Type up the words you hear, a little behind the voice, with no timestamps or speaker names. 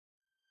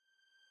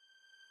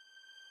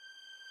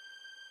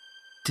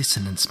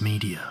Dissonance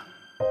Media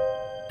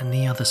and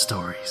the Other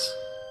Stories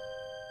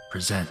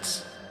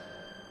presents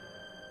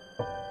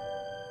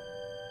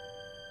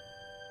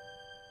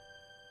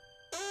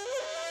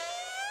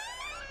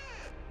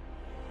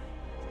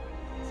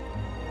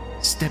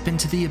Step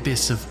into the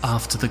abyss of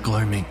After the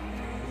Gloaming,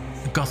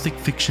 a gothic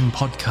fiction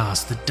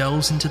podcast that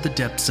delves into the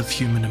depths of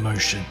human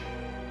emotion.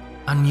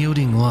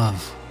 Unyielding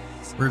love,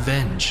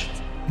 revenge,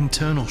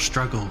 internal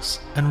struggles,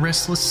 and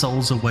restless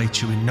souls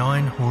await you in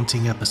 9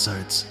 haunting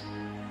episodes,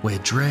 where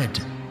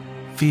dread,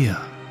 fear,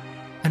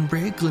 and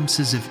rare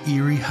glimpses of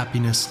eerie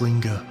happiness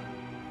linger.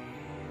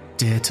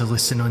 Dare to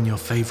listen on your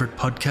favourite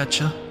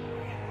podcatcher?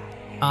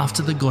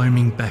 After the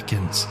Gloaming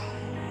beckons.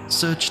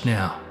 Search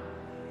now,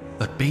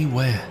 but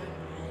beware.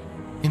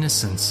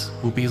 Innocence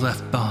will be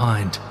left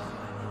behind.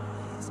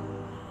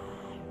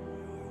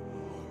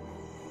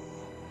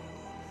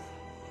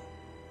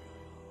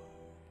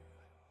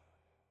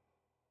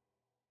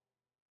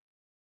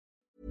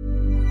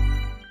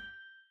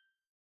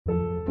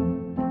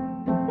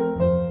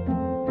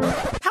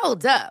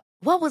 Hold up.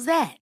 What was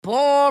that?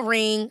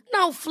 Boring.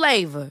 No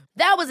flavor.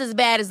 That was as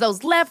bad as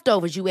those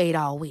leftovers you ate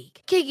all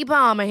week. Keke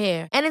Palmer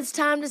here, and it's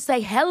time to say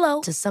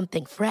hello to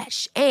something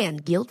fresh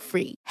and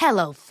guilt-free.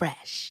 Hello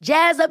Fresh.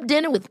 Jazz up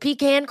dinner with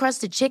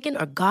pecan-crusted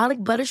chicken or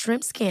garlic butter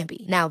shrimp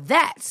scampi. Now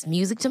that's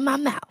music to my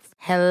mouth.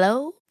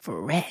 Hello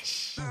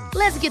Fresh.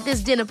 Let's get this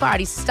dinner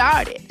party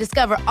started.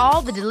 Discover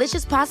all the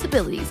delicious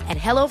possibilities at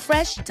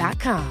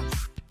hellofresh.com.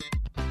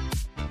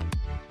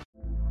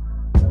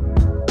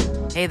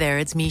 Hey there,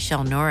 it's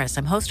Michelle Norris.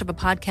 I'm host of a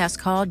podcast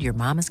called Your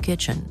Mama's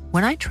Kitchen.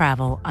 When I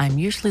travel, I'm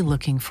usually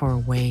looking for a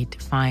way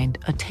to find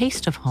a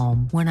taste of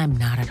home when I'm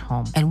not at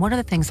home. And one of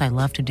the things I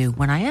love to do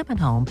when I am at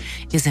home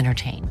is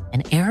entertain.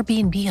 And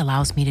Airbnb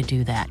allows me to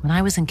do that. When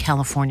I was in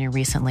California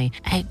recently,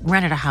 I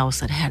rented a house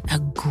that had a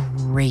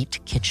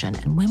great kitchen.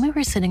 And when we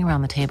were sitting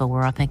around the table, we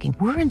were all thinking,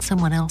 we're in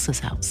someone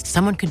else's house.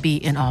 Someone could be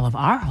in all of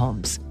our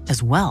homes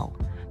as well.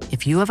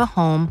 If you have a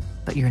home,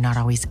 but you're not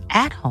always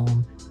at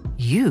home,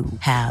 you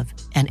have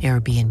an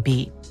Airbnb.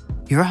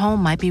 Your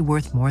home might be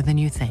worth more than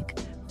you think.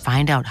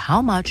 Find out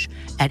how much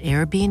at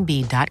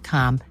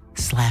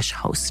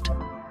airbnb.com/host.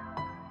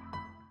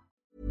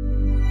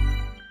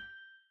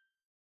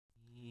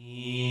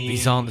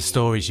 These aren't the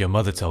stories your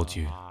mother told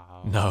you.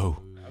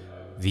 No,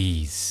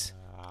 these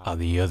are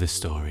the other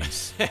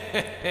stories.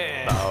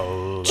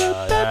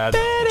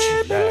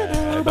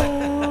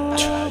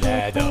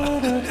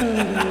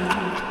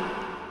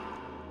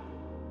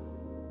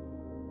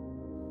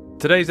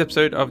 Today's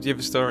episode of The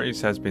Other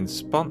Stories has been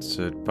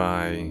sponsored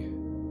by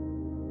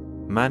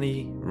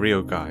Manny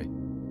Ryogai.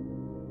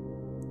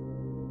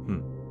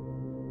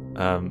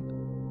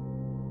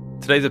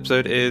 Today's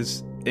episode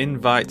is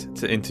Invite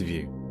to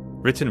Interview,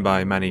 written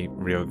by Manny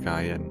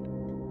Ryogai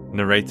and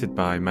narrated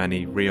by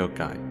Manny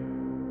Ryogai.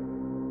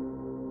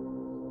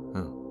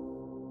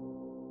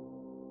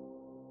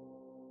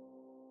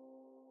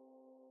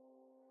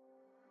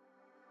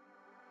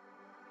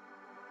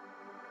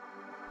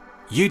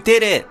 You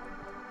did it!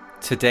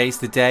 Today's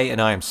the day and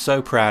I am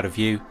so proud of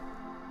you.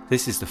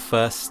 This is the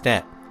first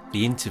step,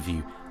 the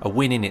interview, a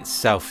win in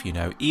itself, you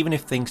know, even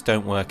if things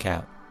don't work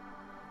out.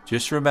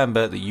 Just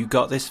remember that you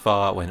got this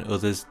far when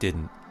others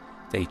didn't.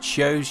 They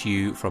chose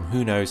you from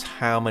who knows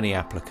how many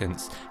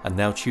applicants, and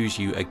they'll choose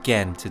you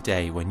again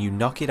today when you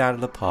knock it out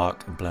of the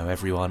park and blow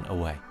everyone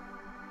away.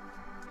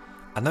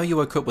 I know you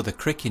woke up with a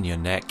crick in your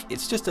neck,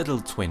 it's just a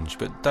little twinge,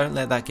 but don't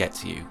let that get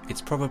to you.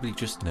 It's probably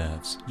just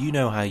nerves. You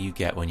know how you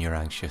get when you're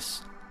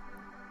anxious.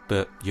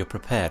 But you're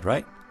prepared,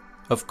 right?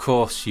 Of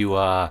course you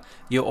are.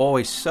 You're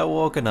always so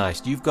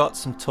organised. You've got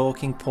some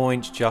talking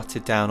points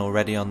jotted down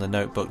already on the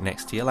notebook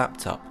next to your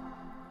laptop.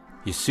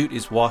 Your suit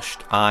is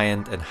washed,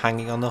 ironed and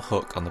hanging on the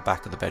hook on the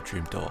back of the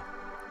bedroom door.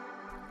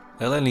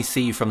 They'll only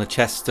see you from the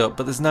chest up,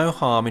 but there's no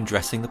harm in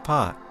dressing the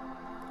part.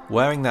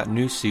 Wearing that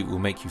new suit will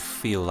make you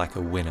feel like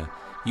a winner.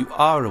 You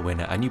are a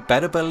winner and you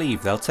better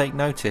believe they'll take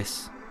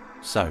notice.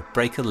 So,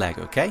 break a leg,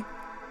 okay?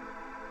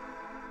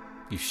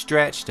 You've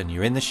stretched and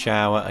you're in the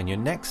shower and your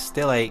neck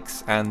still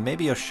aches and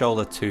maybe your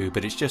shoulder too,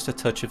 but it's just a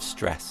touch of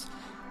stress.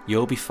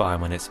 You'll be fine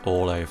when it's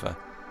all over.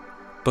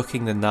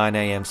 Booking the 9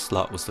 a.m.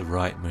 slot was the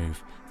right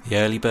move. The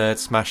early bird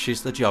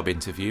smashes the job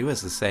interview,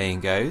 as the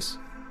saying goes.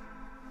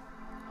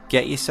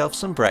 Get yourself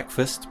some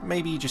breakfast,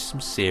 maybe just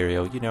some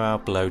cereal, you know how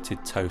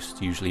bloated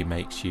toast usually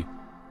makes you.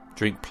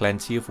 Drink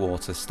plenty of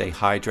water, stay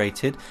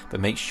hydrated,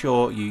 but make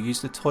sure you use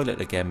the toilet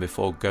again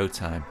before go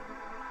time.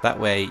 That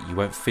way you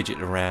won't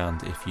fidget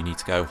around if you need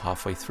to go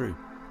halfway through.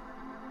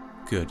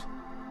 Good.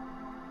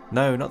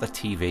 No, not the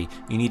TV.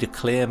 You need a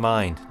clear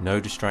mind, no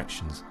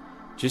distractions.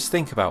 Just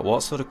think about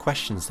what sort of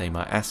questions they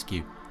might ask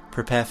you.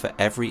 Prepare for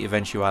every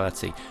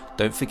eventuality.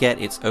 Don't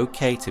forget it's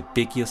okay to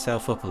big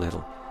yourself up a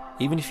little.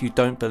 Even if you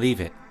don't believe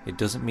it, it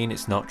doesn't mean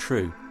it's not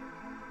true.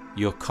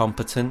 You're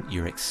competent,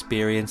 you're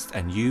experienced,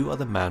 and you are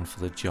the man for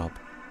the job.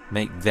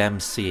 Make them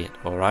see it,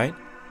 alright?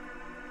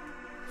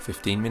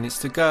 15 minutes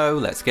to go,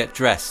 let's get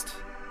dressed.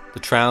 The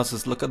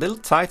trousers look a little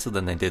tighter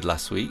than they did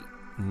last week.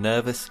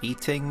 Nervous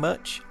eating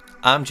much?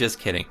 I'm just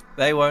kidding.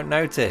 They won't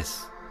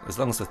notice. as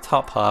long as the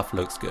top half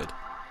looks good.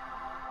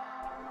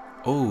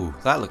 Oh,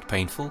 that looked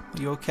painful.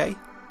 Are you okay?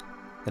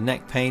 The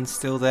neck pain's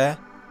still there?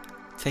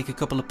 Take a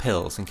couple of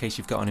pills in case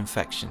you've got an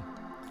infection.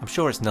 I'm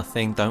sure it's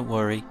nothing, don't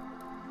worry.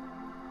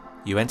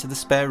 You enter the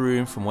spare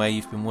room from where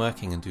you've been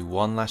working and do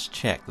one last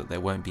check that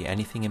there won't be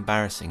anything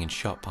embarrassing in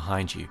shot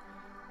behind you.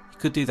 You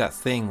could do that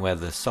thing where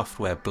the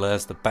software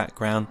blurs the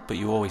background, but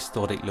you always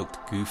thought it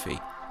looked goofy.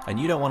 And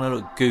you don't want to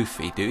look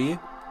goofy, do you?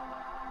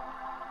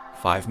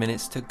 5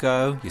 minutes to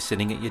go, you're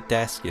sitting at your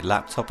desk, your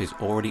laptop is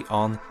already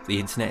on, the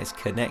internet is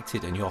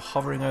connected, and you're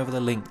hovering over the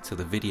link to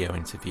the video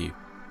interview.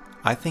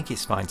 I think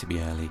it's fine to be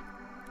early,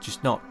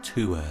 just not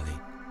too early.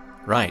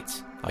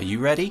 Right, are you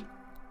ready?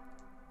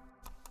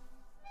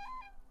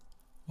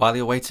 While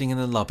you're waiting in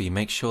the lobby,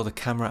 make sure the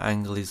camera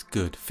angle is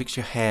good, fix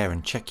your hair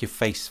and check your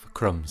face for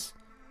crumbs.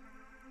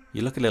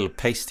 You look a little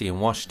pasty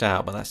and washed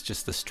out, but that's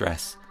just the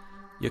stress.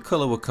 Your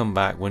colour will come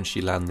back once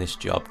you land this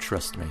job,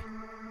 trust me.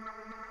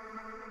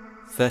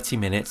 30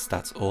 minutes,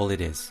 that's all it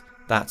is.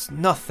 That's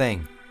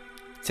nothing!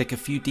 Take a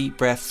few deep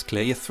breaths,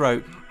 clear your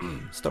throat.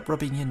 Stop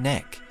rubbing your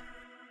neck.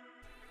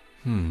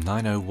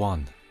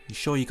 9:01. You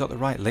sure you got the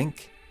right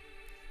link?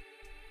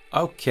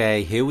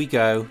 Okay, here we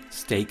go.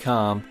 Stay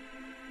calm.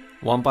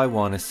 One by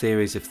one, a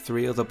series of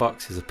 3 other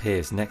boxes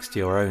appears next to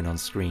your own on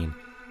screen,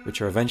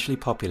 which are eventually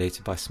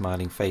populated by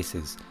smiling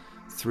faces.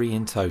 3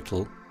 in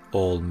total,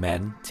 all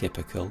men,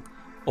 typical,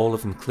 all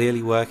of them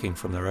clearly working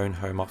from their own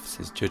home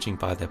offices judging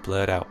by their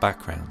blurred out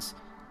backgrounds.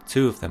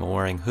 2 of them are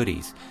wearing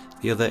hoodies,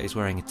 the other is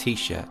wearing a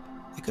t-shirt.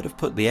 They could have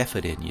put the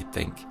effort in, you'd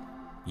think.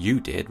 You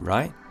did,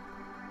 right?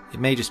 It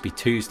may just be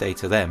Tuesday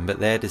to them, but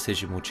their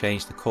decision will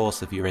change the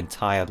course of your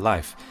entire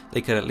life.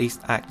 They could at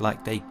least act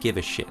like they give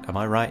a shit, am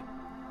I right?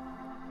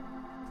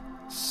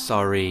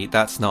 Sorry,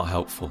 that's not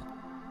helpful.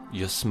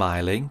 You're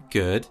smiling,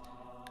 good.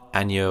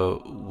 And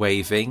you're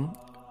waving,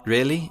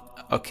 really?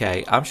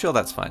 Okay, I'm sure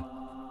that's fine.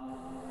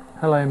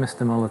 Hello,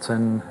 Mr.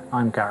 Mullerton.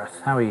 I'm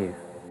Gareth. How are you?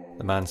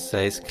 The man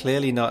says,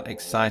 clearly not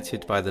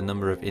excited by the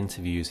number of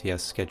interviews he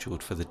has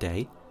scheduled for the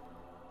day.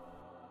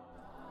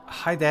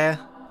 Hi there,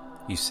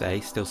 you say,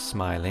 still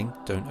smiling.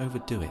 Don't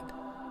overdo it.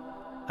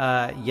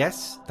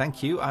 Yes,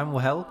 thank you, I'm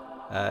well.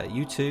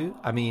 You too?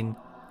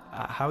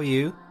 How are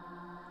you?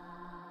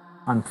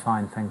 I'm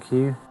fine, thank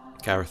you.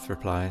 Gareth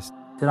replies.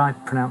 Did I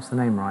pronounce the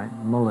name right?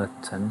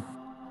 Mullerton?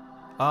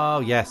 Oh,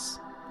 yes,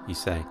 you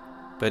say.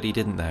 But he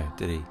didn't know,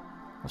 did he?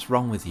 What's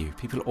wrong with you?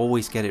 People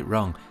always get it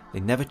wrong.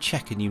 They never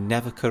check and you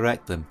never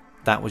correct them.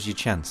 That was your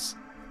chance.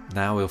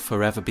 Now he'll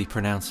forever be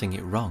pronouncing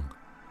it wrong.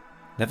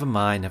 Never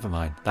mind.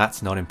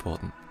 That's not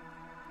important.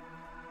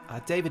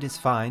 David is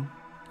fine,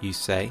 you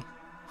say.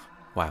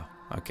 Wow,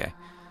 okay.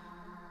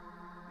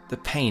 The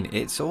pain,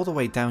 it's all the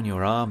way down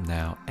your arm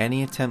now.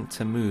 Any attempt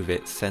to move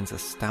it sends a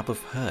stab of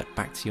hurt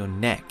back to your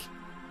neck.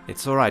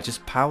 It's alright,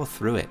 just power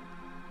through it.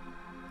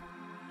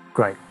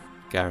 Great.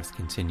 Gareth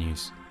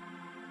continues.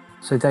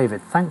 So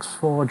David, thanks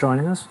for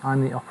joining us.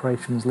 I'm the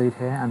operations lead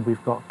here, and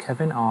we've got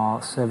Kevin,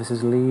 our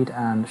services lead,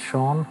 and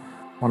Sean,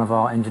 one of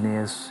our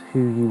engineers who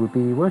you would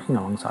be working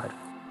alongside.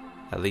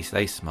 At least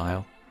they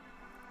smile.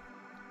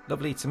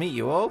 Lovely to meet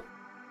you all,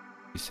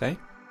 you say.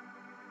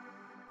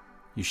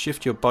 You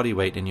shift your body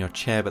weight in your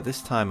chair, but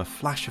this time a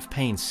flash of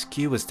pain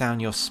skewers down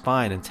your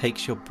spine and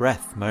takes your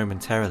breath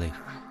momentarily.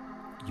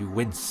 You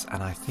wince,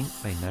 and I think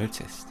they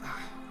noticed.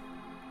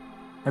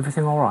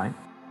 Everything all right?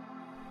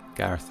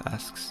 Gareth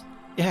asks.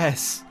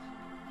 Yes.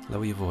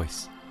 Lower your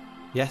voice.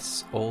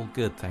 Yes, all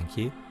good, thank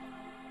you.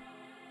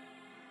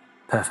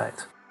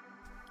 Perfect.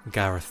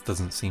 Gareth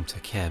doesn't seem to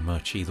care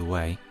much either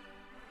way.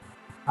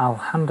 I'll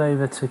hand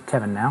over to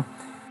Kevin now.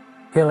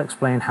 He'll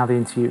explain how the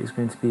interview is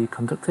going to be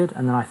conducted,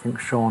 and then I think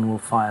Sean will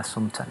fire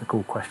some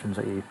technical questions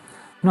at you.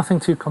 Nothing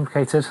too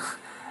complicated.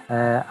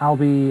 I'll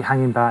be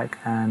hanging back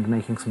and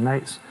making some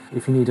notes.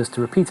 If you need us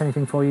to repeat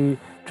anything for you,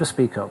 just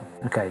speak up.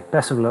 Okay,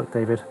 best of luck,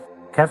 David.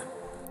 Kev?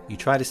 You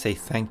try to say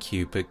thank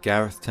you, but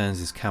Gareth turns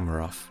his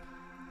camera off.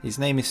 His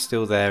name is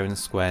still there in the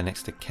square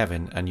next to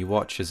Kevin, and you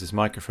watch as his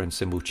microphone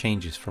symbol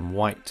changes from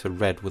white to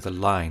red with a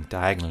line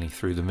diagonally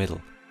through the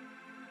middle.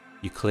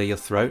 You clear your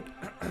throat.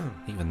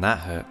 Even that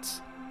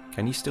hurts.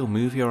 Can you still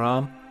move your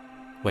arm?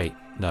 Wait,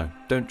 no,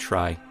 don't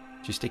try.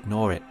 Just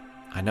ignore it.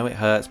 I know it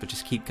hurts, but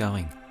just keep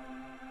going.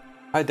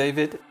 Hi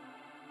David,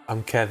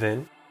 I'm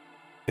Kevin.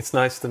 It's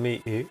nice to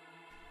meet you.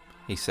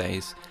 He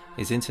says.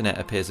 His internet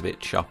appears a bit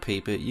choppy,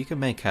 but you can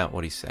make out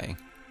what he's saying.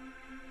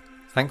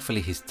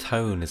 Thankfully his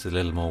tone is a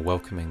little more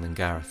welcoming than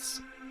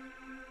Gareth's.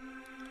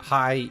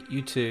 Hi,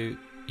 you two,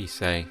 you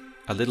say.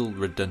 A little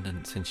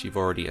redundant since you've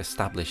already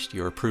established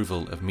your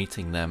approval of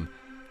meeting them.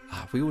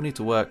 We will need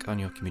to work on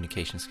your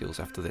communication skills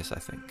after this, I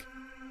think.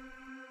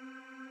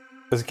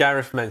 As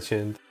Gareth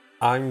mentioned,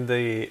 I'm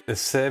the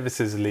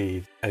services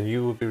lead, and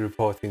you will be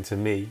reporting to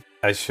me,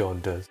 as Sean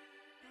does.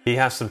 He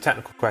has some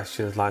technical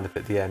questions lined up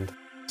at the end.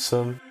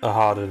 Some are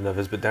harder than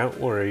others, but don't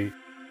worry,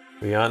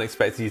 we aren't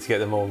expecting you to get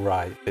them all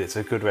right, but it's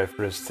a good way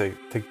for us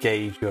to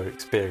gauge your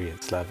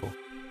experience level.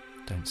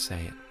 Don't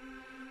say it.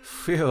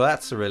 Phew,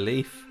 that's a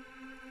relief.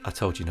 I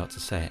told you not to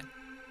say it.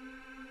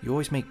 You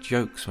always make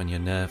jokes when you're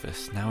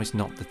nervous. Now is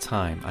not the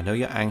time. I know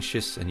you're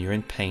anxious and you're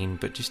in pain,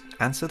 but just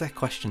answer their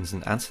questions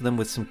and answer them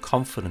with some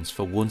confidence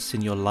for once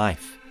in your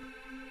life.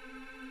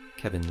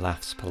 Kevin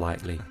laughs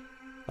politely,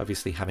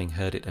 obviously having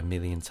heard it a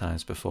million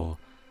times before.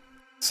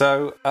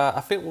 So, I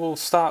think we'll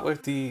start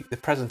with the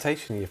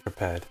presentation you've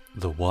prepared.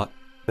 The what?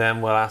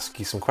 Then we'll ask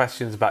you some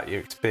questions about your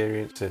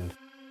experience and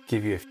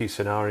give you a few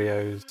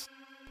scenarios.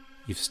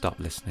 You've stopped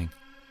listening.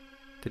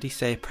 Did he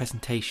say a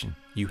presentation?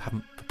 You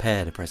haven't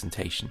prepared a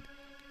presentation.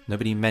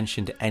 Nobody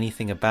mentioned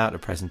anything about a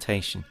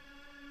presentation.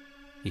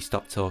 He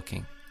stopped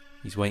talking.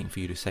 He's waiting for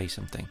you to say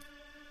something.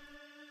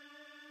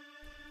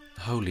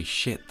 Holy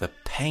shit, the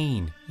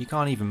pain! You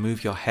can't even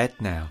move your head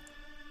now.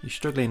 You're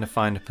struggling to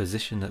find a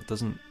position that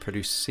doesn't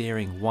produce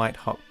searing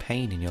white-hot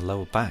pain in your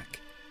lower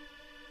back.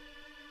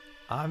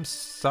 I'm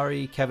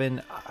sorry,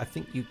 Kevin. I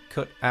think you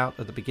cut out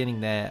at the beginning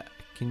there.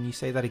 Can you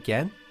say that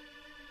again?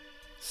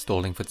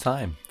 Stalling for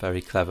time.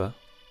 Very clever.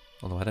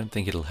 Although I don't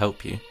think it'll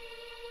help you.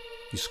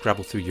 You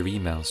scrabble through your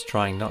emails,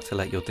 trying not to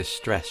let your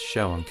distress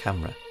show on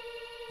camera.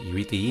 You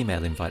read the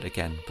email invite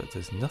again, but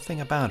there's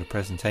nothing about a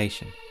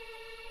presentation.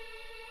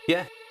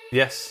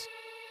 Yes.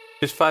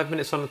 Just 5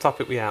 minutes on the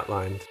topic we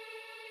outlined.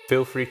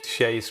 Feel free to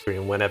share your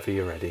screen whenever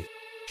you're ready.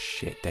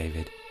 Shit,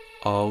 David.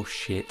 Oh,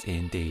 shit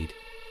indeed.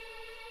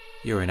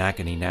 You're in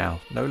agony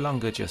now. No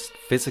longer just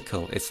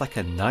physical. It's like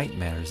a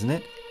nightmare, isn't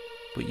it?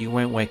 But you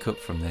won't wake up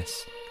from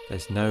this.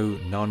 There's no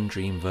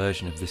non-dream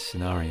version of this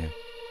scenario.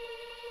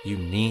 You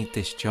need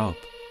this job.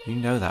 You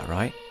know that,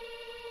 right?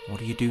 What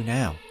do you do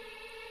now?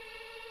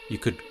 You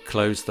could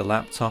close the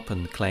laptop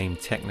and claim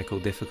technical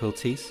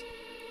difficulties,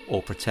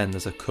 or pretend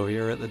there's a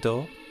courier at the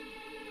door.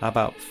 How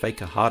about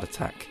fake a heart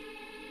attack?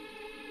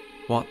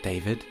 What,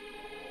 David?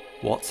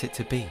 What's it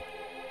to be?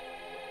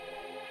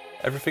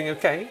 Everything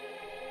okay?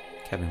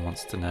 Kevin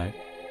wants to know.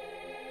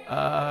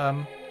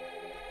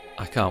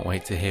 I can't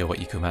wait to hear what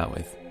you come out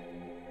with.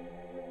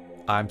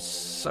 I'm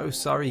so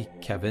sorry,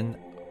 Kevin.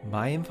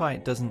 My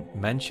invite doesn't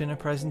mention a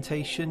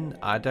presentation.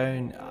 I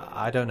don't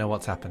know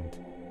what's happened.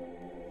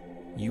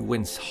 You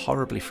wince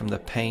horribly from the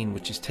pain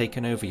which has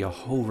taken over your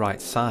whole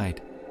right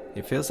side.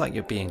 It feels like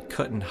you're being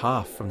cut in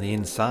half from the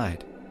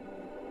inside.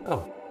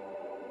 Oh,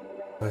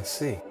 I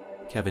see.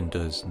 Kevin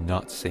does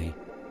not see.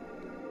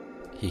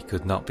 He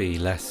could not be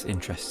less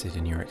interested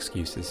in your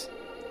excuses.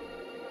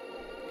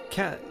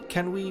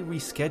 Can we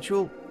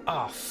reschedule?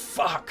 Oh,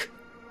 fuck!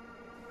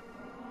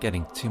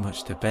 Getting too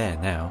much to bear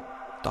now.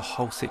 The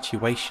whole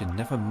situation,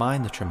 never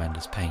mind the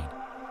tremendous pain.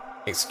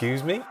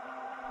 Excuse me?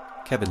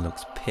 Kevin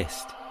looks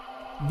pissed.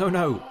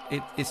 No,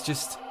 it's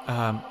just,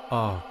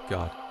 oh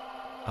God.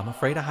 I'm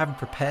afraid I haven't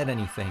prepared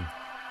anything.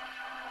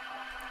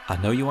 I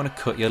know you want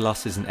to cut your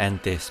losses and end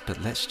this,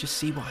 but let's just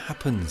see what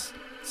happens.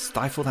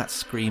 Stifle that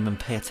scream and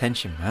pay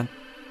attention, man.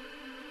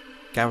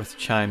 Gareth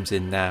chimes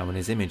in now and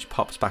his image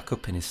pops back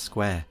up in his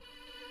square.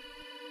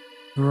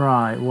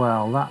 Right,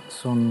 well,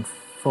 that's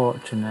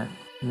unfortunate,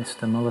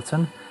 Mr.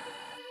 Mullerton.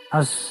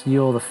 As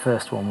you're the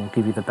first one, we'll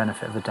give you the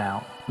benefit of the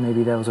doubt.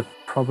 Maybe there was a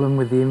problem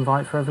with the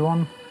invite for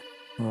everyone?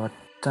 Well, I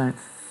don't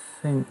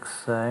think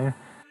so.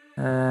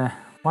 Why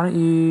don't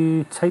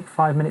you take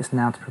 5 minutes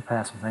now to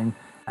prepare something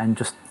and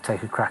just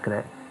take a crack at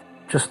it.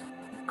 Just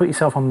put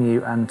yourself on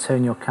mute and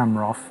turn your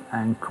camera off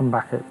and come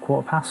back at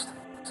 1:15.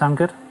 Sound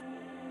good?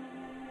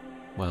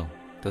 Well,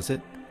 does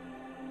it?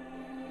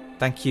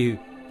 Thank you.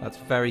 That's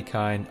very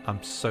kind.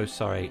 I'm so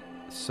sorry.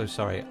 So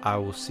sorry. I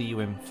will see you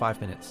in 5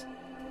 minutes.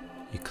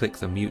 You click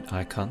the mute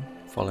icon,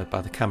 followed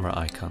by the camera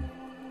icon.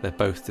 They're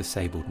both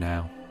disabled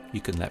now. You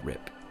can let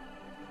rip.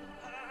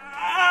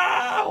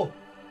 Ow!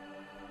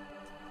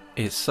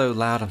 It's so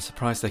loud I'm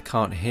surprised they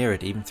can't hear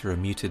it even through a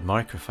muted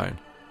microphone.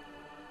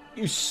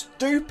 You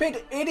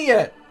stupid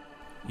idiot!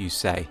 You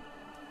say.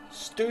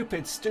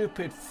 Stupid,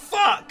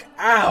 fuck!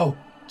 Ow!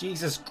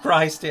 Jesus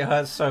Christ, it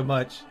hurts so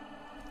much.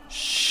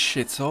 Shh,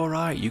 it's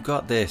alright, you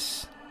got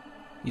this.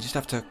 You just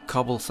have to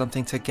cobble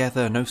something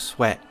together, no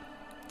sweat.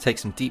 Take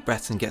some deep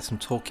breaths and get some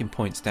talking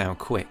points down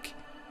quick.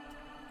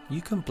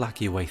 You can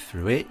black your way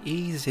through it,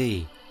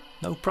 easy.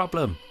 No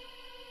problem.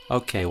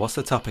 Okay, what's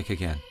the topic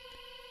again?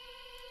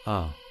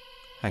 Oh,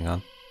 hang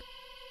on.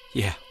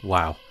 Yeah,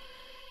 wow.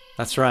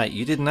 That's right,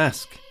 you didn't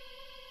ask.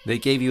 They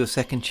gave you a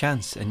second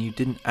chance and you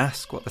didn't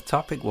ask what the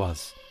topic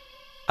was.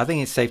 I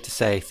think it's safe to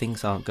say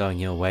things aren't going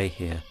your way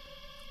here.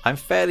 I'm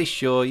fairly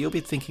sure you'll be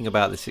thinking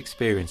about this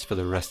experience for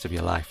the rest of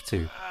your life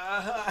too.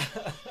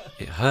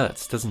 It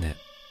hurts, doesn't it?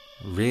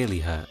 Really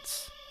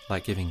hurts.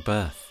 Like giving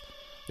birth.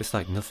 It's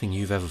like nothing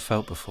you've ever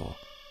felt before.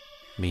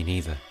 Me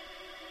neither.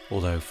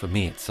 Although for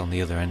me it's on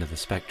the other end of the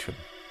spectrum.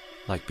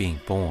 Like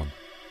being born.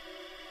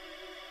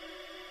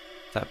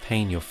 That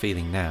pain you're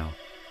feeling now,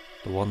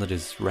 the one that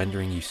is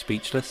rendering you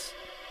speechless,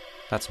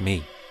 that's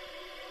me.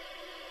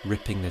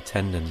 Ripping the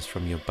tendons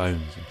from your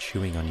bones and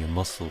chewing on your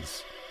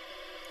muscles.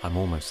 I'm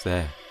almost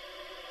there.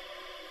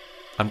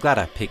 I'm glad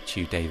I picked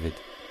you, David.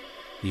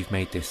 You've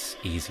made this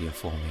easier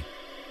for me.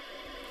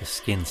 Your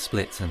skin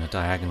splits in a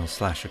diagonal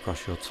slash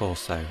across your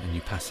torso and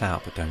you pass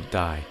out but don't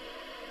die.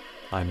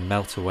 I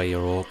melt away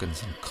your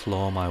organs and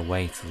claw my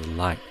way to the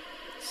light,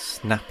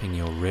 snapping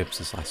your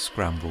ribs as I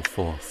scramble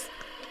forth.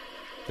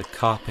 The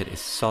carpet is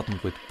sodden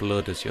with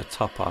blood as your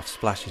top half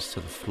splashes to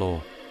the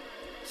floor.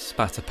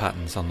 Spatter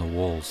patterns on the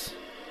walls.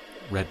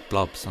 Red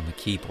blobs on the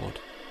keyboard.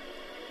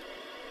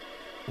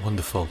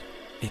 Wonderful.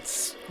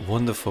 It's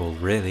wonderful,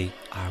 really.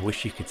 I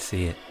wish you could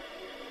see it.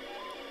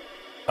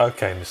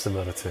 Okay, Mr.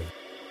 Millerton.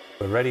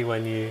 We're ready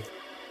when you...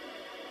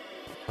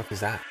 What is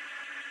that?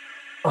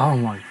 Oh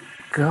my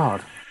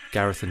god.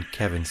 Gareth and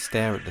Kevin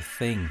stare at the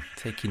thing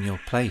taking your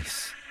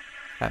place.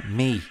 At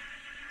me.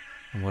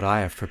 And what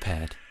I have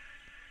prepared.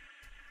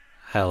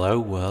 Hello,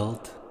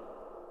 world.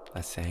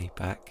 I say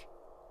back.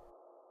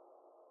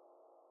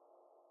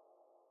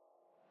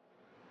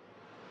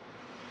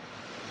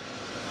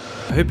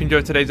 I hope you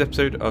enjoyed today's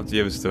episode of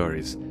The Other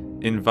Stories.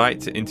 Invite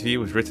to Interview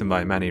was written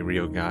by Manny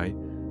Real Guy,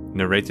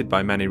 narrated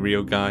by Manny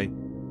Real Guy,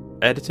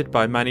 edited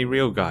by Manny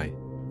Real Guy,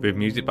 with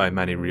music by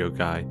Manny Real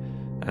Guy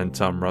and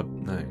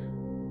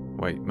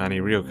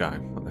Manny Real Guy.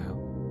 What the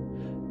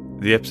hell?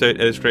 The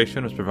episode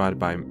illustration was provided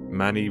by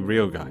Manny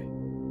Real Guy,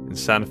 and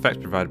sound effects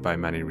provided by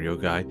Manny Real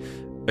Guy.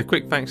 A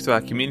quick thanks to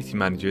our community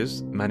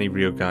managers, Manny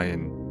Real Guy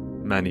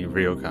and Manny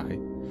Real Guy.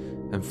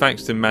 And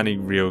thanks to Manny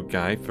Real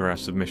Guy for our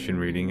submission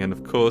reading, and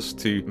of course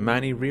to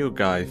Manny Real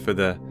Guy for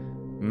the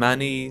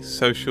Manny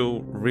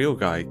Social Real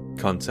Guy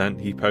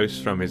content he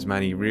posts from his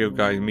Manny Real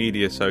Guy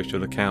media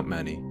social account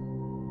Manny.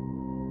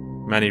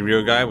 Manny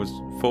Real Guy was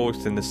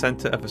forged in the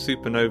centre of a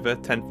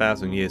supernova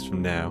 10,000 years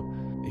from now.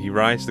 He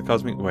rides the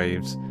cosmic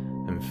waves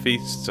and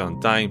feasts on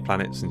dying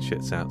planets and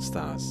shits out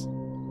stars.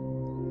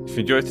 If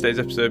you enjoyed today's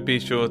episode, be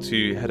sure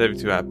to head over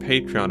to our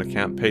Patreon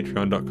account,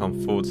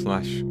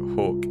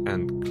 patreon.com/Hawk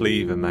and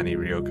Cleaver Manny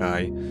Real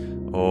Guy,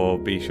 or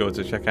be sure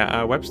to check out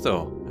our web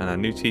store and our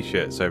new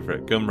t-shirts over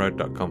at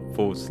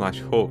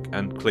gumroad.com/Hawk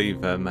and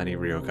Cleaver Manny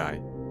Real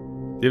Guy.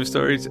 The Other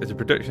Stories is a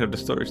production of the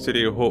Story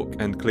Studio Hawk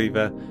and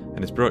Cleaver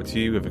and is brought to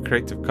you with a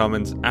Creative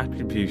Commons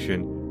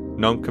Attribution,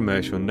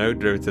 Non-Commercial, No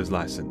Derivatives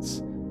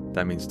license.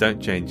 That means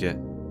don't change it,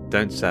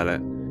 don't sell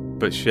it,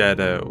 but share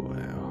the...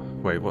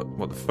 Wait,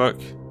 what the fuck?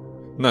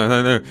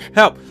 No,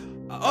 help!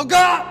 Oh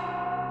god!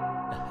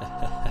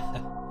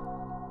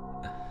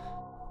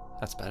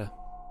 That's better.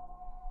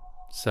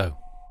 So,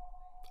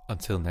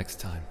 until next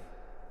time.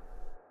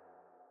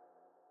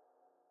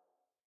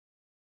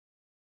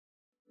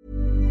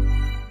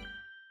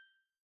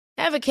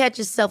 Ever catch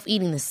yourself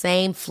eating the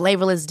same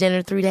flavorless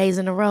dinner 3 days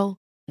in a row?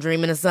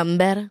 Dreaming of something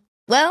better?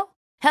 Well,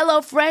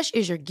 HelloFresh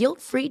is your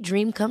guilt-free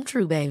dream come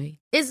true, baby.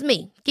 It's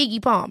me,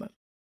 Keke Palmer.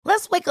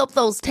 Let's wake up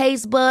those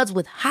taste buds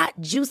with hot,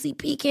 juicy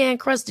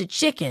pecan-crusted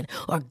chicken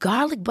or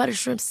garlic butter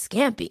shrimp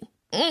scampi.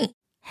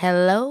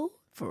 Hello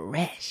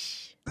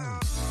Fresh.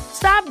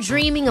 Stop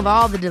dreaming of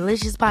all the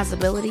delicious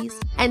possibilities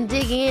and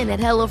dig in at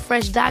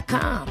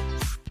HelloFresh.com.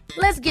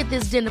 Let's get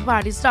this dinner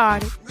party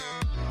started.